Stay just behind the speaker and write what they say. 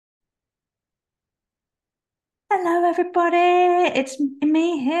Hello, everybody. It's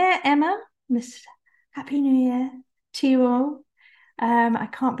me here, Emma. Miss Happy New Year to you all. I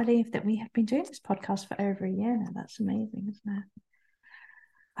can't believe that we have been doing this podcast for over a year now. That's amazing, isn't it?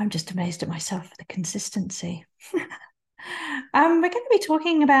 I'm just amazed at myself for the consistency. We're going to be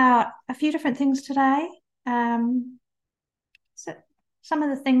talking about a few different things today. Um, so some of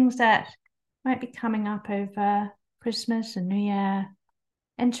the things that might be coming up over Christmas and New Year,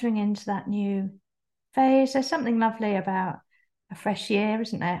 entering into that new phase. There's something lovely about a fresh year,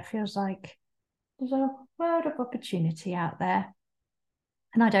 isn't there? It feels like there's a world of opportunity out there.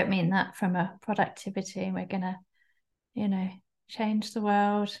 And I don't mean that from a productivity, we're going to, you know, change the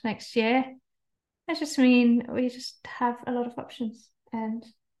world next year. I just mean we just have a lot of options and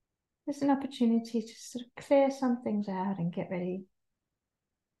there's an opportunity to sort of clear some things out and get ready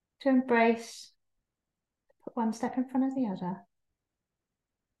to embrace, put one step in front of the other,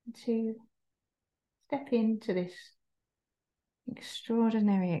 and to step into this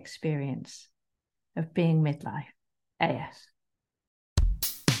extraordinary experience of being midlife. AS.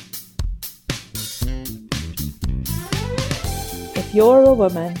 If you're a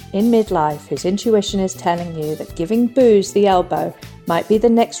woman in midlife whose intuition is telling you that giving booze the elbow might be the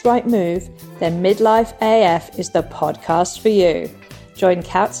next right move, then Midlife AF is the podcast for you. Join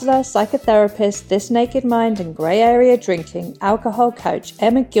counsellor, psychotherapist, This Naked Mind and Grey Area Drinking alcohol coach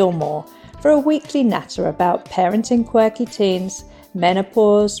Emma Gilmore for a weekly natter about parenting quirky teens,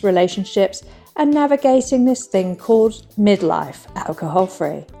 menopause, relationships, and navigating this thing called midlife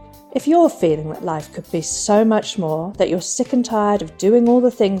alcohol-free. If you're feeling that life could be so much more, that you're sick and tired of doing all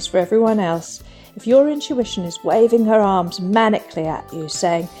the things for everyone else, if your intuition is waving her arms manically at you,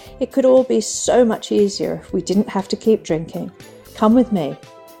 saying it could all be so much easier if we didn't have to keep drinking, come with me.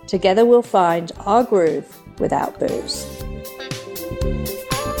 Together we'll find our groove without booze.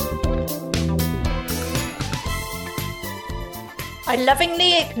 I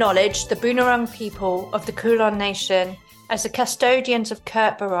lovingly acknowledge the Boonwurrung people of the Kulin Nation as the custodians of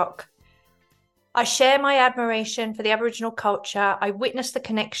Kurt Baroque. I share my admiration for the Aboriginal culture. I witness the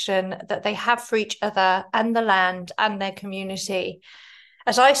connection that they have for each other and the land and their community.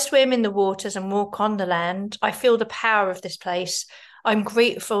 As I swim in the waters and walk on the land, I feel the power of this place. I'm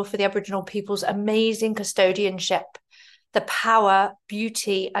grateful for the Aboriginal people's amazing custodianship, the power,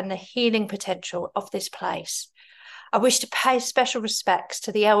 beauty, and the healing potential of this place. I wish to pay special respects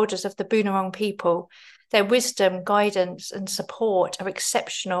to the elders of the Boonwurrung people. Their wisdom, guidance, and support are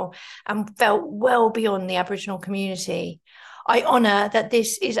exceptional and felt well beyond the Aboriginal community. I honour that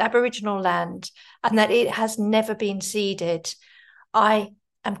this is Aboriginal land and that it has never been ceded. I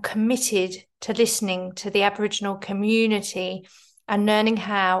am committed to listening to the Aboriginal community and learning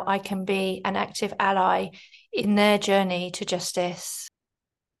how I can be an active ally in their journey to justice.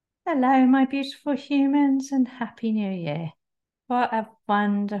 Hello, my beautiful humans, and Happy New Year. What a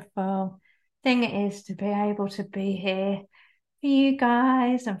wonderful thing it is to be able to be here for you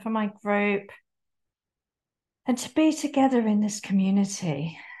guys and for my group and to be together in this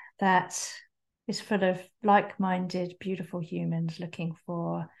community that is full of like-minded, beautiful humans looking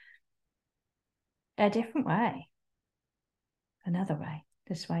for a different way, another way.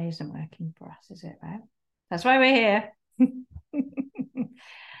 This way isn't working for us, is it, right? That's why we're here.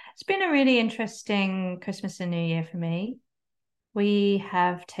 It's been a really interesting Christmas and New Year for me. We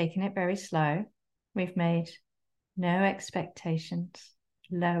have taken it very slow. We've made no expectations,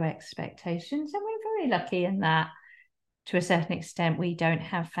 low expectations, and we're very lucky in that. To a certain extent, we don't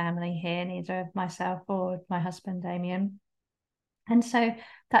have family here, neither myself or my husband, Damien. And so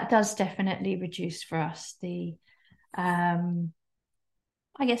that does definitely reduce for us the, I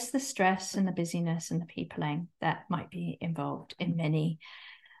guess, the stress and the busyness and the peopling that might be involved in many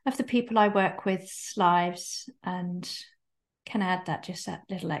of the people I work with's lives, and can add that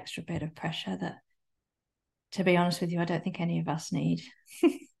little extra bit of pressure that, to be honest with you, I don't think any of us need.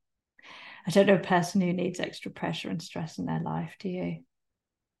 I don't know a person who needs extra pressure and stress in their life, do you?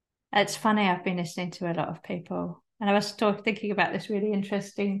 It's funny, I've been listening to a lot of people, and I was thinking about this really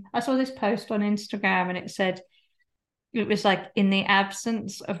interesting. I saw this post on Instagram and it said, it was like, in the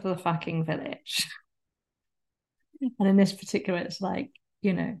absence of the fucking village. And in this particular, it's like,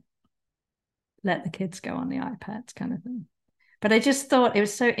 let the kids go on the iPads kind of thing. But I just thought it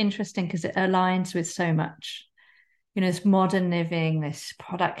was so interesting because it aligns with so much, this modern living, this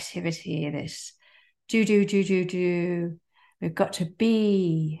productivity, this do. We've got to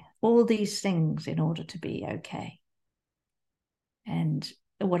be all these things in order to be okay. And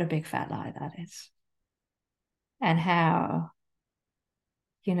what a big fat lie that is. And how,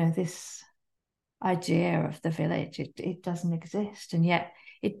 this idea of the village, it doesn't exist. And yet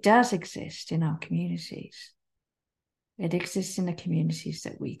it does exist in our communities. It exists in the communities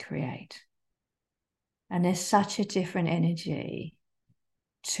that we create. And there's such a different energy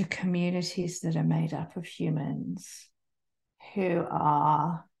to communities that are made up of humans who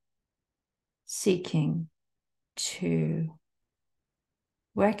are seeking to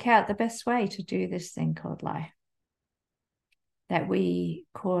work out the best way to do this thing called life, that we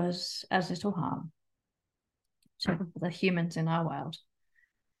cause as little harm to the humans in our world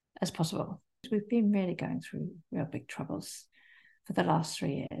as possible. We've been really going through real big troubles for the last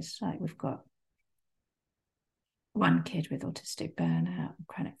 3 years. Like, we've got one kid with autistic burnout,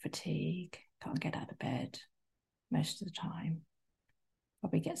 chronic fatigue, can't get out of bed most of the time,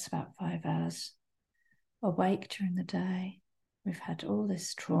 probably gets about 5 hours awake during the day. We've had all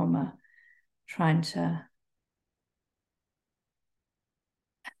this trauma trying to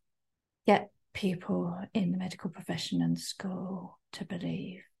get people in the medical profession and school to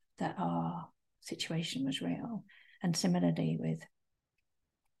believe that our situation was real. And similarly with,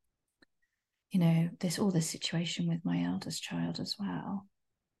 there's all this situation with my eldest child as well.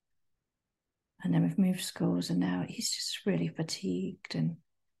 And then we've moved schools, and now he's just really fatigued and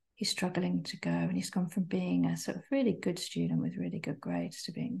he's struggling to go. And he's gone from being a sort of really good student with really good grades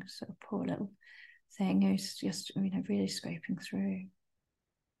to being sort of poor little thing who's just, really scraping through.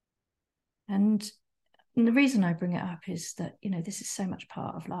 And the reason I bring it up is that, this is so much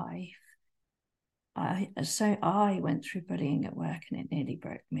part of life. I went through bullying at work and it nearly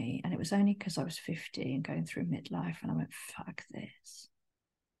broke me. And it was only because I was 50 and going through midlife, and I went, fuck this.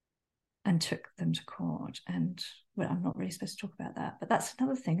 And took them to court. And I'm not really supposed to talk about that, but that's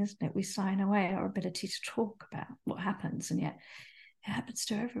another thing, isn't it? We sign away our ability to talk about what happens, and yet it happens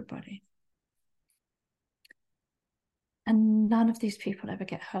to everybody. And none of these people ever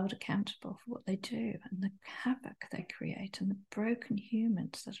get held accountable for what they do and the havoc they create and the broken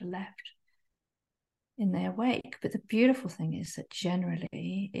humans that are left in their wake. But the beautiful thing is that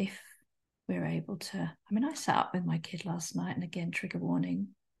generally, if we're able to, I sat up with my kid last night, and again, trigger warning,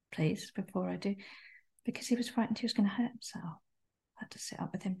 please, before I do, because he was frightened he was going to hurt himself. I had to sit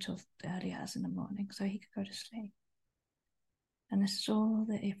up with him till the early hours in the morning so he could go to sleep. And this is all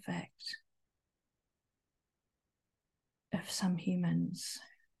the effect of some humans.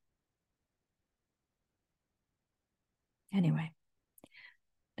 Anyway,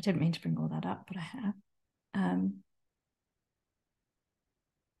 I didn't mean to bring all that up, but I have.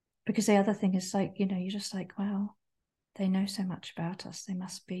 Because the other thing is, like, you're just like, well, they know so much about us. They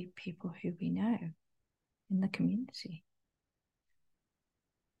must be people who we know in the community.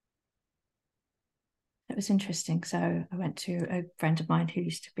 It was interesting. So I went to a friend of mine who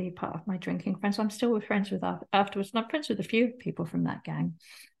used to be part of my drinking friends. So I'm still friends with afterwards. And I'm friends with a few people from that gang.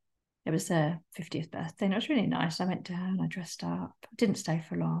 It was their 50th birthday, and it was really nice. I went down, I dressed up, didn't stay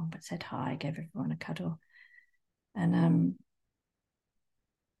for long, but said hi, gave everyone a cuddle. And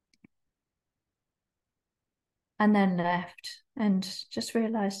then left, and just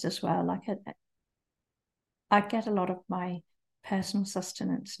realized as well, like, I get a lot of my personal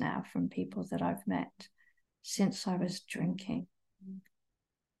sustenance now from people that I've met since I was drinking.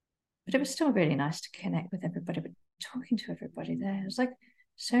 But it was still really nice to connect with everybody, but talking to everybody there, it was like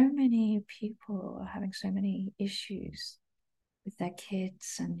so many people are having so many issues with their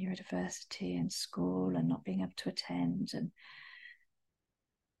kids and neurodiversity and school and not being able to attend. And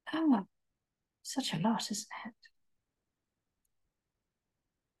such a lot, isn't it?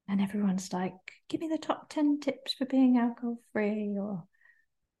 And everyone's like, give me the top 10 tips for being alcohol free, or,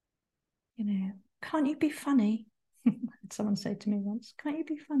 can't you be funny? Someone said to me once, can't you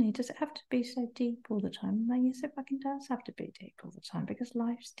be funny? Does it have to be so deep all the time? I'm like, yes, it fucking does have to be deep all the time, because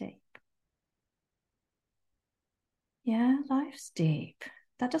life's deep. Yeah, life's deep.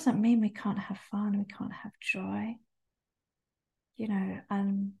 That doesn't mean we can't have fun, we can't have joy.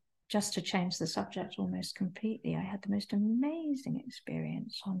 And just to change the subject almost completely, I had the most amazing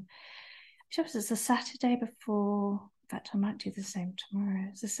experience on, it was the Saturday before, in fact, I might do the same tomorrow.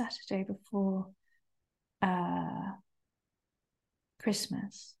 It's the Saturday before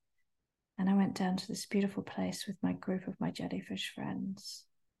Christmas. And I went down to this beautiful place with my group of my jellyfish friends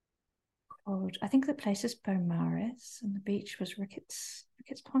called, I think the place is Beaumaris, and the beach was Ricketts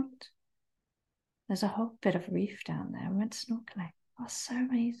Point. There's a whole bit of reef down there. We went snorkeling. Oh, so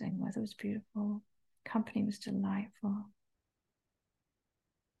amazing. Weather was beautiful. Company was delightful.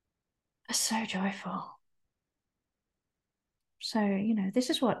 So joyful. So, this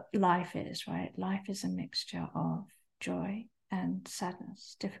is what life is, right? Life is a mixture of joy and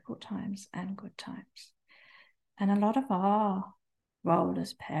sadness, difficult times and good times. And a lot of our role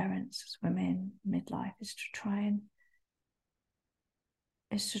as parents, as women, midlife, is to try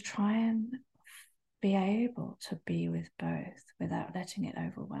and be able to be with both without letting it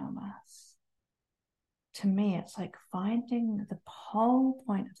overwhelm us. To me, it's like finding the whole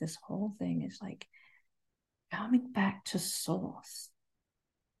point of this whole thing is like coming back to source,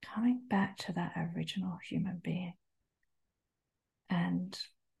 coming back to that original human being, and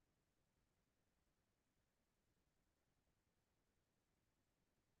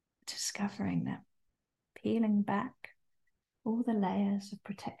discovering that, peeling back all the layers of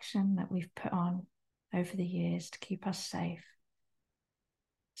protection that we've put on over the years to keep us safe,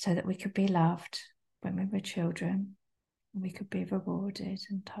 so that we could be loved when we were children, and we could be rewarded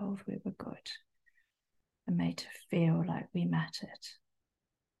and told we were good and made to feel like we mattered.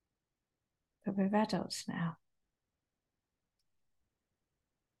 But we're adults now.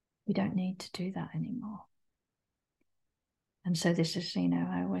 We don't need to do that anymore. And so this is,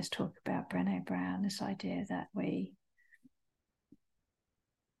 I always talk about Brené Brown, this idea that we,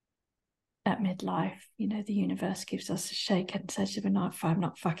 at midlife, the universe gives us a shake and says, I'm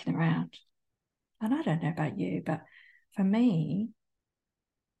not fucking around. And I don't know about you, but for me,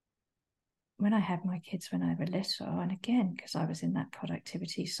 when I had my kids when I were little, and again, because I was in that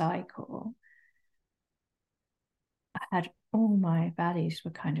productivity cycle, I had all my values were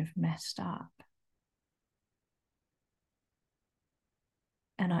kind of messed up.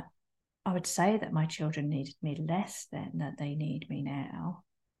 And I would say that my children needed me less then than they need me now.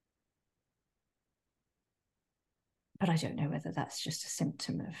 But I don't know whether that's just a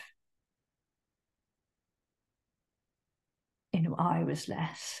symptom of, I was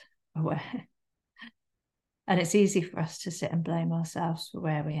less aware. And it's easy for us to sit and blame ourselves for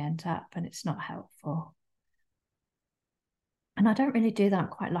where we end up, and it's not helpful. And I don't really do that. I'm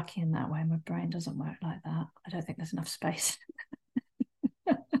quite lucky in that way. My brain doesn't work like that. I don't think there's enough space.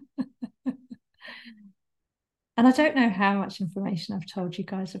 And I don't know how much information I've told you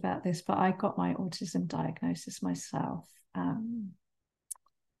guys about this, but I got my autism diagnosis myself. I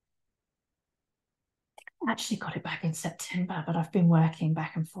actually got it back in September, but I've been working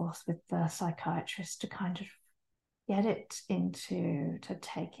back and forth with the psychiatrist to kind of get it to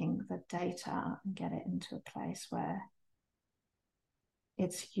taking the data and get it into a place where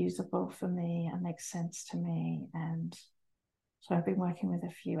it's usable for me and makes sense to me. And so I've been working with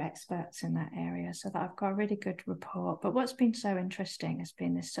a few experts in that area so that I've got a really good report. But what's been so interesting has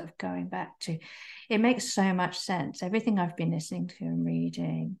been this sort of going back to, it makes so much sense. Everything I've been listening to and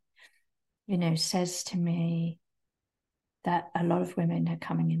reading, says to me that a lot of women are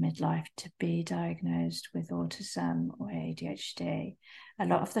coming in midlife to be diagnosed with autism or ADHD. A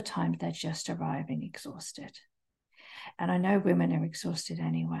lot of the time they're just arriving exhausted. And I know women are exhausted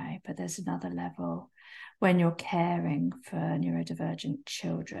anyway, but there's another level when you're caring for neurodivergent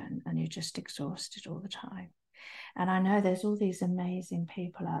children and you're just exhausted all the time. And I know there's all these amazing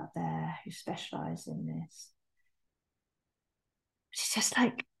people out there who specialize in this. It's just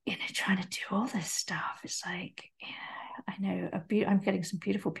like, trying to do all this stuff. It's like, I know I'm getting some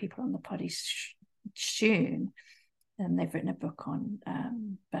beautiful people on the poddy soon. And they've written a book on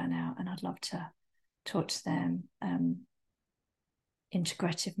burnout, and I'd love to talk to them.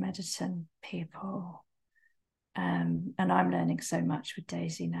 Integrative medicine people. And I'm learning so much with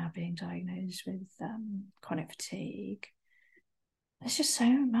Daisy now being diagnosed with chronic fatigue. There's just so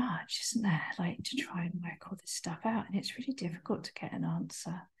much, isn't there? Like, to try and work all this stuff out. And it's really difficult to get an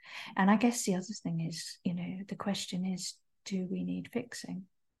answer. And I guess the other thing is, the question is, do we need fixing?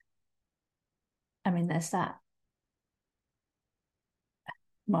 I mean, there's that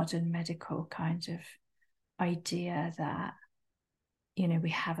modern medical kind of idea that, we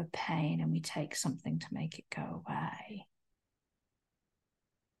have a pain and we take something to make it go away.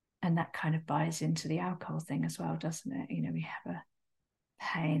 And that kind of buys into the alcohol thing as well, doesn't it? We have a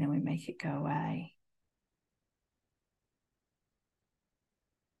pain and we make it go away.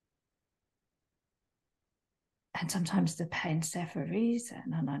 And sometimes the pain's there for a reason.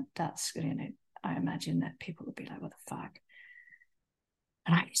 And that's, I imagine that people would be like, what the fuck?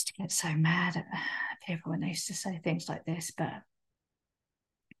 And I used to get so mad at people when they used to say things like this, but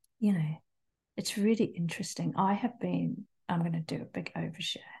it's really interesting. I'm going to do a big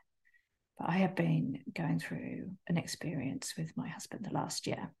overshare, but I have been going through an experience with my husband the last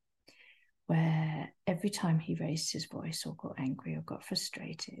year where every time he raised his voice or got angry or got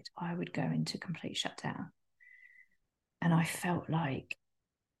frustrated, I would go into complete shutdown. And I felt like,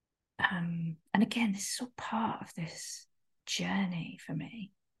 and again, this is all part of this journey for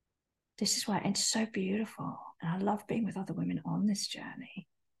me. This is why it's so beautiful. And I love being with other women on this journey.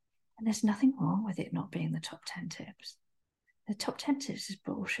 And there's nothing wrong with it not being the top 10 tips. The top 10 tips is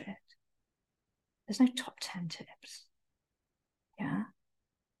bullshit. There's no top 10 tips. Yeah.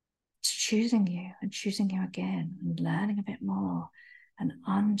 It's choosing you again, and learning a bit more, and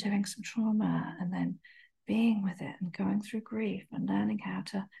undoing some trauma, and then being with it and going through grief, and learning how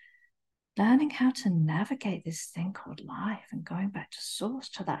to navigate this thing called life, and going back to source,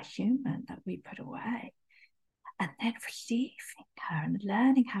 to that human that we put away, and then receiving her and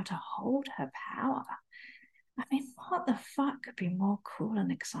learning how to hold her power. I mean, what the fuck could be more cool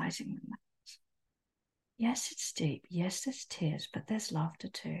and exciting than that? Yes, it's deep. Yes, there's tears, but there's laughter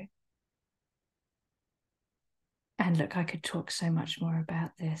too. And look, I could talk so much more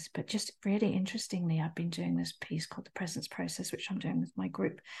about this, but just really interestingly, I've been doing this piece called The Presence Process, which I'm doing with my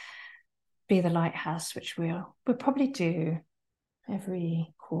group, Be the Lighthouse, which we'll probably do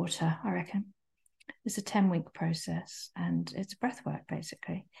every quarter, I reckon. It's a 10-week process, and it's breath work,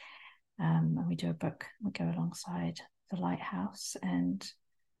 basically. And we do a book, we go alongside The Lighthouse, and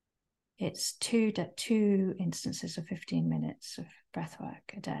it's two instances of 15 minutes of breath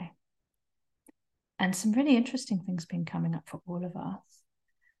work a day. And some really interesting things been coming up for all of us.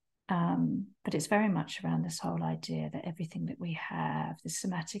 But it's very much around this whole idea that everything that we have, this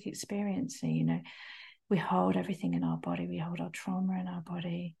somatic experience, we hold everything in our body. We hold our trauma in our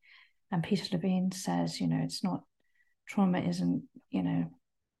body. And Peter Levine says, it's not, trauma isn't,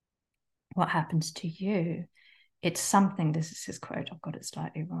 what happens to you. It's something, this is his quote, I've got it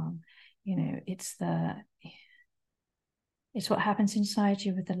slightly wrong. It's what happens inside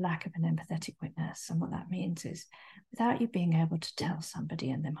you with the lack of an empathetic witness. And what that means is, without you being able to tell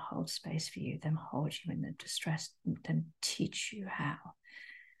somebody and them hold space for you, them hold you in the distress, them teach you how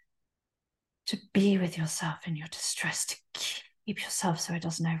to be with yourself in your distress, to keep yourself so it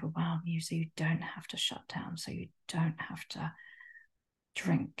doesn't overwhelm you, so you don't have to shut down, so you don't have to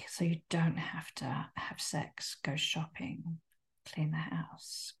drink, so you don't have to have sex, go shopping, clean the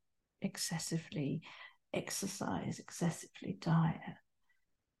house, excessively exercise, excessively diet,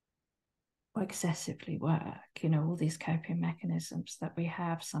 or excessively work, all these coping mechanisms that we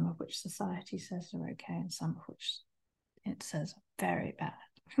have, some of which society says are okay and some of which it says are very bad.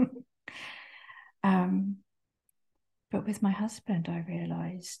 But with my husband, I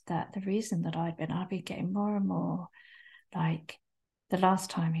realized that the reason that I'd been getting more and more, like the last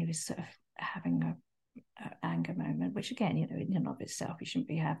time he was sort of having a anger moment, which again, in and of itself, you shouldn't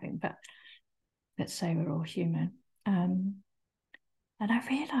be having, but let's say we're all human. And I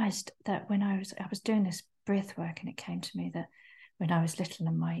realized that when I was doing this breath work, and it came to me that when I was little,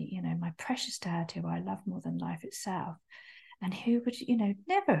 and my precious dad, who I love more than life itself, and who would,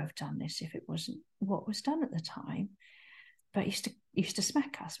 never have done this if it wasn't what was done at the time, but used to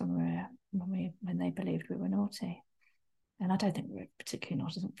smack us when they believed we were naughty. And I don't think we were particularly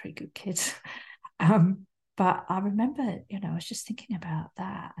naughty, pretty good kids. But I remember, I was just thinking about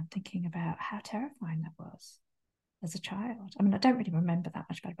that and thinking about how terrifying that was as a child. I mean, I don't really remember that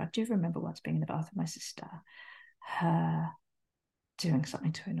much about it, but I do remember once being in the bath with my sister, her doing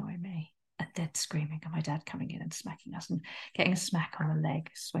something to annoy me, and then screaming, and my dad coming in and smacking us, and getting a smack on the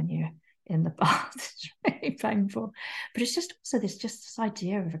legs when you're in the bath. It's really painful. But it's just also this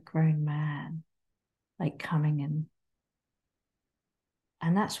idea of a grown man, like, coming in.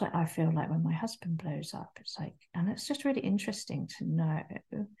 And that's what I feel like when my husband blows up. It's like, and it's just really interesting to know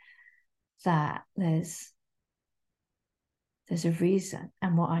that there's a reason.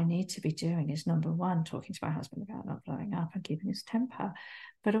 And what I need to be doing is, number one, talking to my husband about not blowing up and keeping his temper.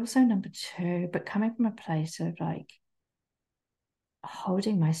 But also, number two, but coming from a place of like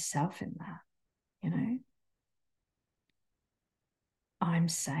holding myself in that, I'm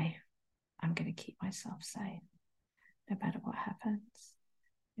safe. I'm going to keep myself safe no matter what happens.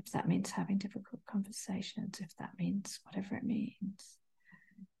 If that means having difficult conversations, if that means whatever it means,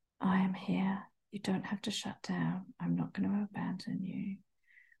 I am here. You don't have to shut down. I'm not going to abandon you.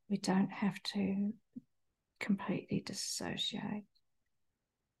 We don't have to completely disassociate.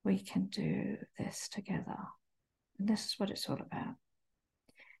 We can do this together. And this is what it's all about.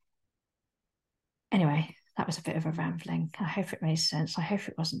 Anyway, that was a bit of a rambling. I hope it made sense. I hope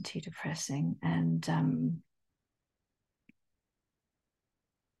it wasn't too depressing. And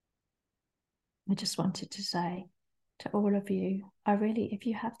I just wanted to say to all of you, if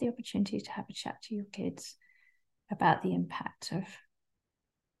you have the opportunity to have a chat to your kids about the impact of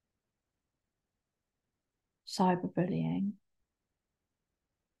cyberbullying,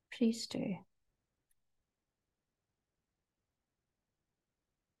 please do.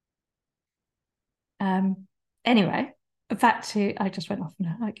 Anyway, back to, I just went off and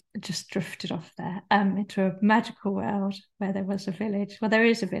I just drifted off there into a magical world where there was a village. Well, there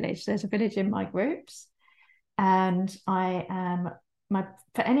is a village. There's a village in my groups. And I am,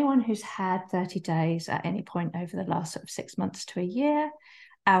 for anyone who's had 30 days at any point over the last sort of 6 months to a year,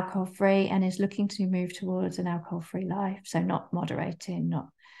 alcohol-free and is looking to move towards an alcohol-free life. So not moderating, not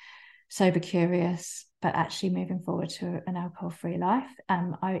sober curious, but actually moving forward to an alcohol-free life.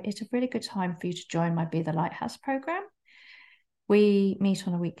 It's a really good time for you to join my Be the Lighthouse program. We meet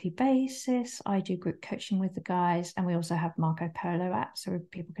on a weekly basis. I do group coaching with the guys, and we also have Marco Polo app so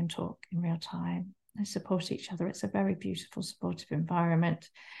people can talk in real time and support each other. It's a very beautiful, supportive environment.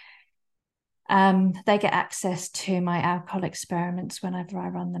 They get access to my alcohol experiments whenever I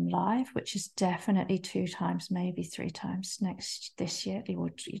run them live, which is definitely 2 times, maybe 3 times this year, or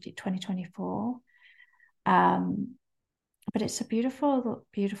 2024. But it's a beautiful,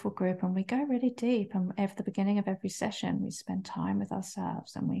 beautiful group, and we go really deep. And at the beginning of every session, we spend time with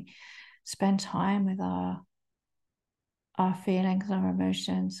ourselves, and we spend time with our feelings, our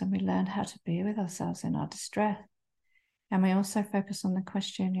emotions, and we learn how to be with ourselves in our distress. And we also focus on the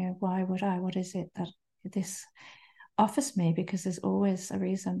question, why would I? What is it that this offers me? Because there's always a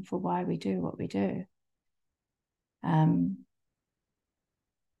reason for why we do what we do. So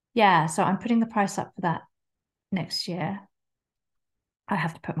I'm putting the price up for that next year. I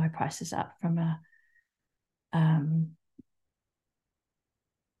have to put my prices up from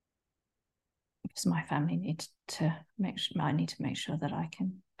because my family needs to I need to make sure that I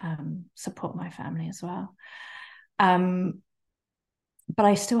can support my family as well. But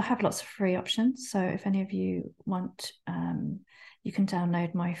I still have lots of free options. So if any of you want, you can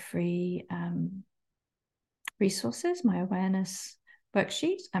download my free resources, my awareness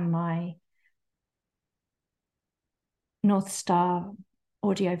worksheet and my North Star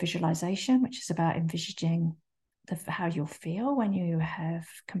audio visualization, which is about envisaging how you'll feel when you have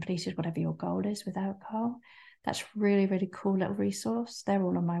completed whatever your goal is with alcohol. That's really, really cool little resource. They're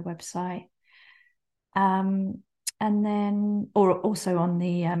all on my website. And then, or also on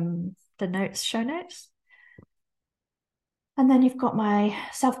the show notes. And then you've got my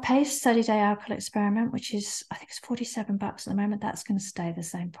self-paced 30-day alcohol experiment, which is, I think it's $47 at the moment. That's going to stay the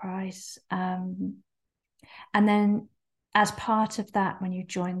same price. And then as part of that, when you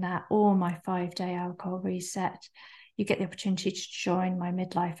join that, or my 5-day alcohol reset, you get the opportunity to join my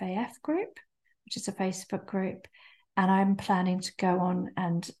Midlife AF group, which is a Facebook group. And I'm planning to go on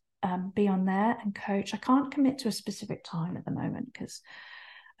and be on there and coach. I can't commit to a specific time at the moment because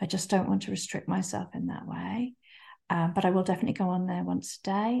I just don't want to restrict myself in that way. But I will definitely go on there once a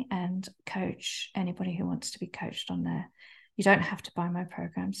day and coach anybody who wants to be coached on there. You don't have to buy my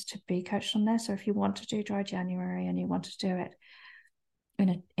programs to be coached on there. So if you want to do Dry January and you want to do it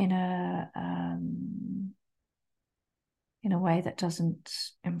in a way that doesn't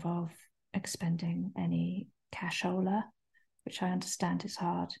involve expending any cashola, which I understand is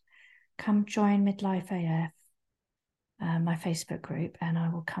hard, come join Midlife AF, my Facebook group, and I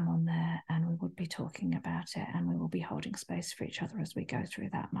will come on there and we will be talking about it and we will be holding space for each other as we go through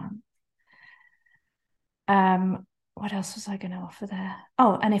that month. What else was I going to offer there?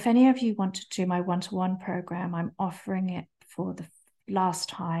 Oh, and if any of you want to do my one-to-one program, I'm offering it for the last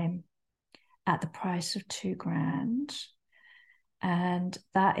time at the price of $2,000. And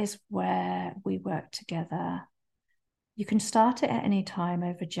that is where we work together. You can start it at any time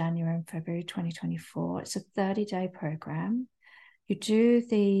over January and February 2024. It's a 30-day program. You do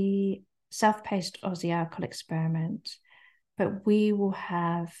the self-paced Aussie alcohol experiment, but we will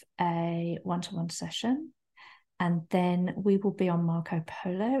have a one-to-one session. And then we will be on Marco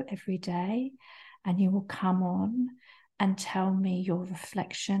Polo every day. And you will come on and tell me your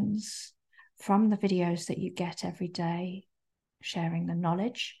reflections from the videos that you get every day, sharing the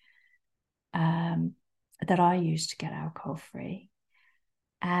knowledge that I use to get alcohol free.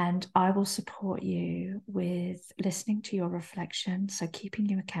 And I will support you with listening to your reflections, so keeping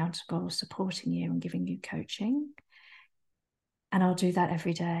you accountable, supporting you and giving you coaching. And I'll do that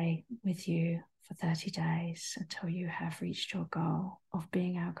every day with you for 30 days until you have reached your goal of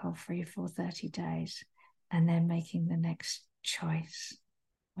being alcohol free for 30 days and then making the next choice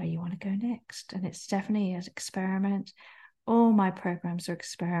where you want to go next. And it's definitely an experiment. All my programs are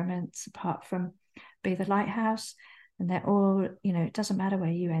experiments apart from Be the Lighthouse, and they're all, it doesn't matter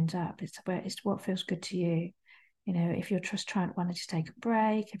where you end up. It's what feels good to you. If you're just wanting to take a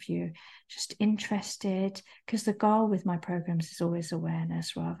break, if you're just interested, because the goal with my programs is always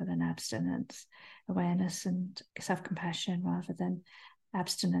awareness rather than abstinence, awareness and self-compassion rather than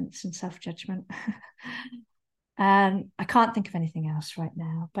abstinence and self-judgment. And I can't think of anything else right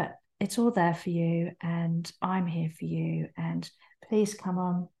now, but it's all there for you and I'm here for you. And please come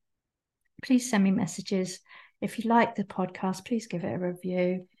on. Please send me messages. If you like the podcast, please give it a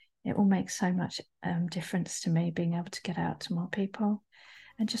review. It will make so much difference to me being able to get out to more people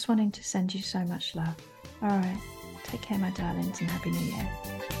and just wanting to send you so much love. All right. Take care, my darlings, and Happy New Year.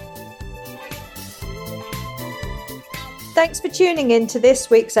 Thanks for tuning in to this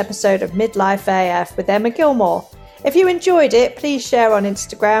week's episode of Midlife AF with Emma Gilmore. If you enjoyed it, please share on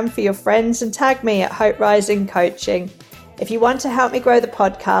Instagram for your friends and tag me at Hope Rising Coaching. If you want to help me grow the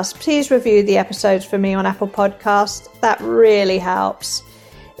podcast, please review the episodes for me on Apple Podcasts. That really helps.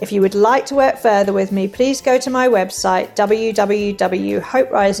 If you would like to work further with me, please go to my website,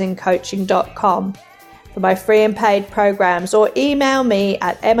 www.hoperisingcoaching.com, for my free and paid programs, or email me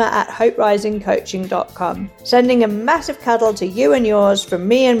at emma@hoperisingcoaching.com. Sending a massive cuddle to you and yours from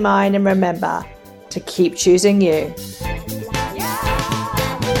me and mine, and remember to keep choosing you.